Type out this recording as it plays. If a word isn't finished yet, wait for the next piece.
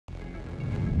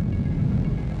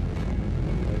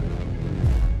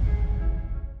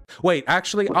Wait,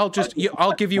 actually,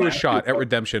 I'll give you a shot at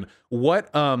redemption. What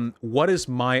is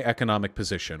my economic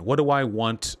position? What do I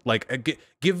want? Like,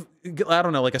 give I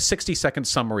don't know, like a 60-second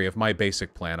summary of my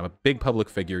basic plan. I'm a big public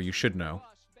figure. You should know.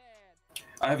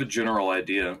 I have a general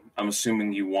idea. I'm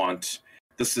assuming you want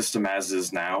the system as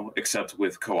is now, except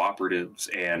with cooperatives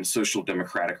and social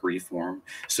democratic reform.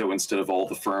 So instead of all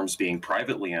the firms being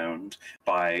privately owned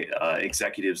by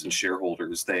executives and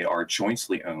shareholders, they are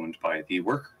jointly owned by the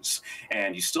workers.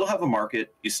 And you still have a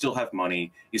market, you still have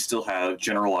money, you still have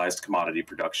generalized commodity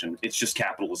production. It's just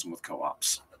capitalism with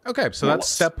co-ops. Okay, so that's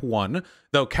step one,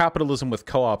 though capitalism with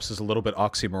co-ops is a little bit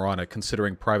oxymoronic,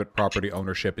 considering private property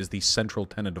ownership is the central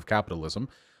tenet of capitalism.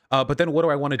 But then what do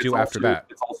I want to do after that?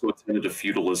 It's also a tenet of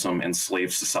feudalism and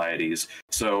slave societies.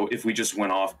 So if we just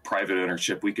went off private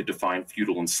ownership, we could define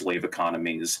feudal and slave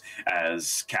economies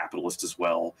as capitalist as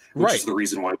well, which is the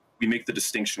reason why we make the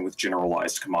distinction with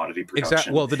generalized commodity production.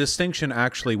 Exactly. Well, the distinction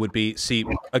actually would be, see,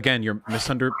 again, you're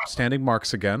misunderstanding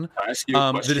Marx again.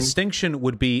 The distinction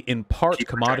would be in part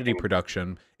commodity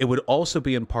production. It would also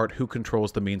be in part who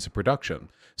controls the means of production.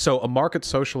 So a market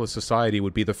socialist society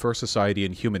would be the first society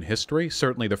in human history,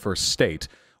 certainly the first state,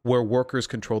 where workers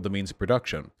controlled the means of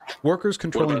production. Workers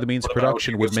controlling the means of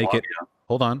production would make it...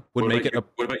 Hold on. Would make it a...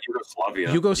 What about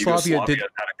Yugoslavia? Yugoslavia had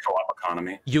a co-op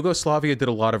economy. Yugoslavia did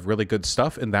a lot of really good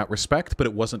stuff in that respect, but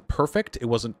it wasn't perfect. It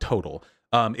wasn't total.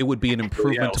 It would be an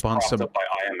improvement upon some... Up by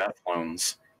IMF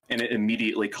loans, and it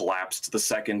immediately collapsed the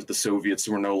second the Soviets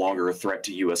were no longer a threat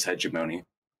to U.S. hegemony.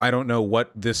 I don't know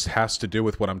what this has to do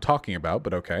with what I'm talking about,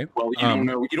 but okay. Well, you don't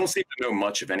know. You don't seem to know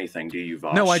much of anything, do you,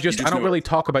 Vaush? No, I don't really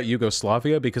talk about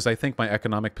Yugoslavia because I think my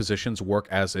economic positions work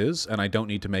as is, and I don't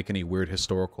need to make any weird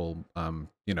historical,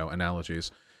 analogies.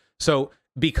 So,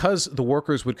 because the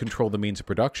workers would control the means of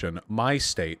production, my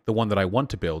state, the one that I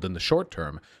want to build in the short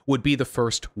term, would be the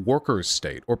first workers'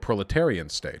 state or proletarian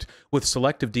state. With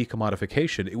selective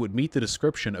decommodification, it would meet the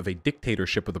description of a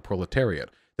dictatorship of the proletariat.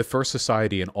 The first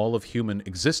society in all of human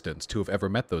existence to have ever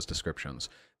met those descriptions.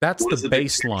 That's the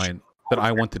baseline that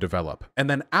I want to develop. And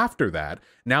then after that,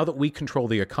 now that we control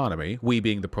the economy, we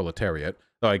being the proletariat,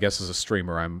 though I guess as a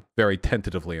streamer I'm very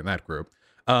tentatively in that group,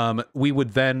 we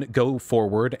would then go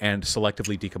forward and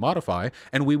selectively decommodify,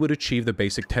 and we would achieve the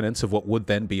basic tenets of what would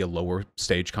then be a lower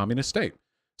stage communist state.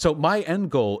 So my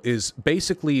end goal is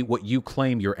basically what you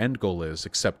claim your end goal is,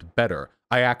 except better.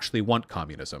 I actually want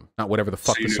communism, not whatever the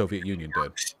fuck the Soviet Union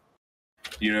did.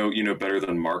 You know better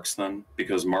than Marx then,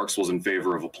 because Marx was in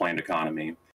favor of a planned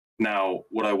economy. Now,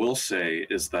 what I will say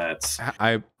is that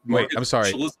I'm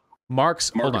sorry. Marx,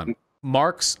 hold on.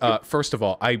 Marx, first of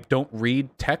all, I don't read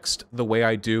text the way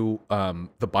I do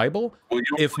the Bible. Well,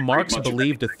 if Marx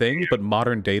believed a thing, but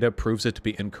modern data proves it to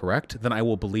be incorrect, then I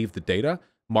will believe the data.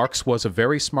 Marx was a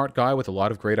very smart guy with a lot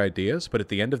of great ideas, but at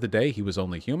the end of the day, he was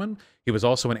only human. He was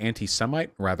also an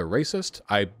anti-Semite, rather racist.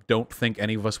 I don't think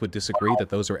any of us would disagree that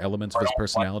those are elements of his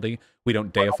personality we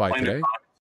don't deify today.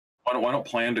 Why don't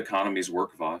planned economies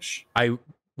work, Vaush? I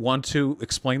want to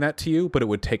explain that to you, but it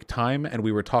would take time, and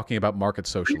we were talking about market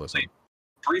socialism.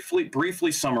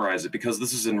 Briefly summarize it, because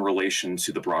this is in relation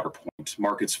to the broader point,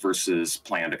 markets versus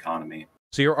planned economy.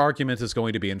 So your argument is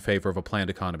going to be in favor of a planned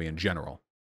economy in general?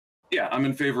 Yeah, I'm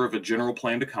in favor of a general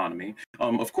planned economy.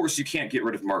 Of course, you can't get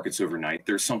rid of markets overnight.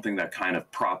 There's something that kind of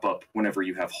prop up whenever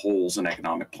you have holes in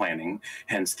economic planning,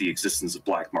 hence the existence of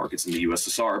black markets in the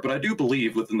USSR. But I do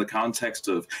believe within the context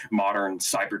of modern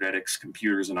cybernetics,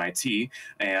 computers, and IT,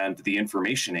 and the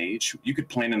information age, you could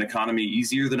plan an economy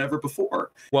easier than ever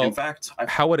before. Well, in fact,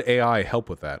 how would AI help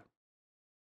with that?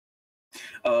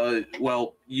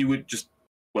 Well, you would just,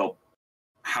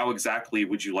 how exactly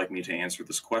would you like me to answer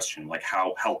this question? Like,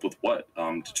 how help with what?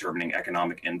 Determining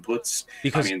economic inputs?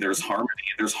 Because I mean, there's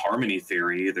harmony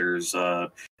theory, there's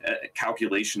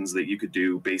calculations that you could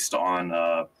do based on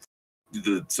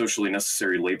the socially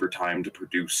necessary labor time to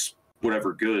produce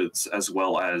whatever goods, as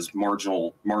well as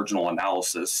marginal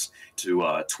analysis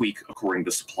to tweak according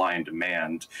to supply and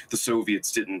demand. The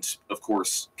Soviets didn't, of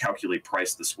course, calculate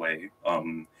price this way.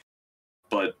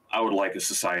 But I would like a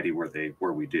society where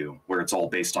it's all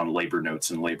based on labor notes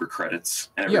and labor credits,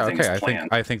 and everything's planned.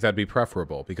 I think that'd be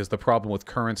preferable, because the problem with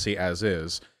currency as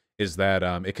is that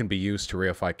it can be used to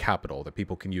reify capital, that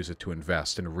people can use it to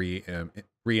invest and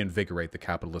reinvigorate the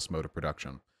capitalist mode of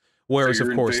production. Whereas,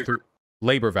 of course, through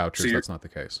labor vouchers, that's not the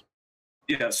case.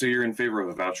 Yeah, so you're in favor of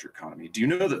a voucher economy. Do you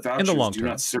know that vouchers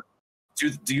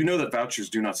do you know that vouchers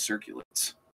do not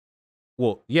circulate?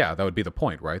 Well, yeah, that would be the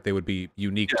point, right? They would be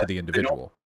unique to the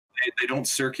individual. They don't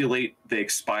circulate, they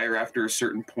expire after a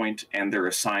certain point, and they're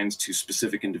assigned to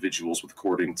specific individuals with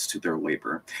according to their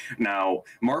labor. Now,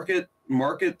 market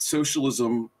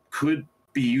socialism could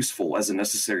be useful as a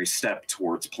necessary step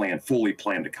towards fully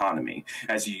planned economy,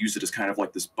 as you use it as kind of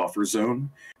like this buffer zone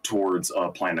towards a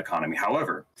planned economy.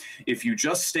 However, if you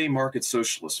just stay market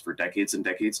socialist for decades and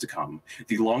decades to come,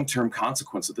 the long-term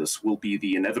consequence of this will be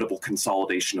the inevitable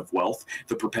consolidation of wealth,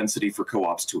 the propensity for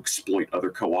co-ops to exploit other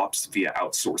co-ops via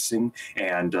outsourcing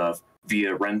and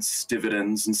via rents,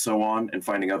 dividends, and so on, and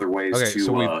finding other ways to... Okay,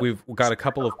 so we've got a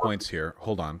couple of points here.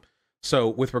 Hold on. So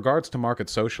with regards to market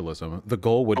socialism, the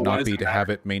goal would not be to have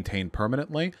it maintained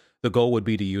permanently. The goal would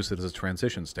be to use it as a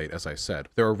transition state, as I said.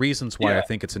 There are reasons why I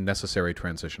think it's a necessary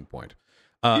transition point.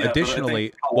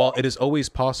 Additionally, while it is always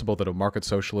possible that a market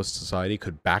socialist society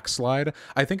could backslide,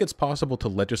 I think it's possible to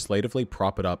legislatively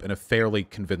prop it up in a fairly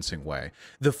convincing way.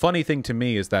 The funny thing to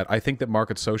me is that I think that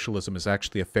market socialism is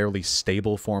actually a fairly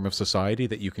stable form of society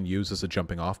that you can use as a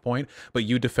jumping off point, but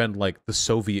you defend like the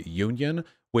Soviet Union,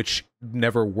 which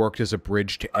never worked as a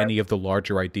bridge to any of the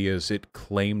larger ideas it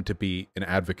claimed to be an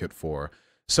advocate for.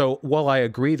 So while I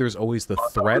agree there's always the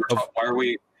threat of...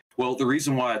 Well, the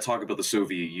reason why I talk about the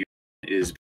Soviet Union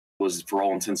was, for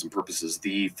all intents and purposes,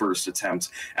 the first attempt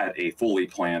at a fully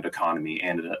planned economy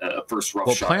and a first rough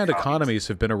shot. Well, planned economies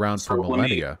have been around for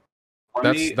millennia.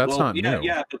 That's not new.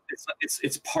 Yeah, but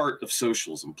it's part of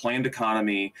socialism. Planned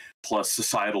economy plus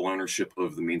societal ownership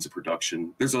of the means of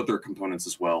production. There's other components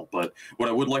as well, but what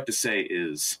I would like to say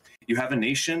is you have a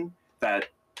nation that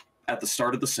at the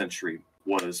start of the century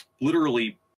was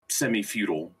literally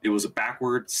semi-feudal. It was a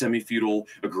backward, semi-feudal,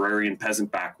 agrarian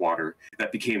peasant backwater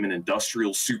that became an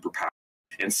industrial superpower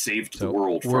and saved the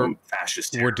world from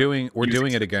fascist terror. We're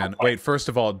doing it again. Wait, first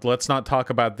of all, let's not talk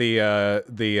about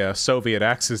the Soviet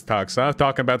Axis talks. I'm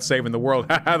talking about saving the world.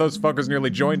 Haha, those fuckers nearly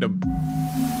joined them.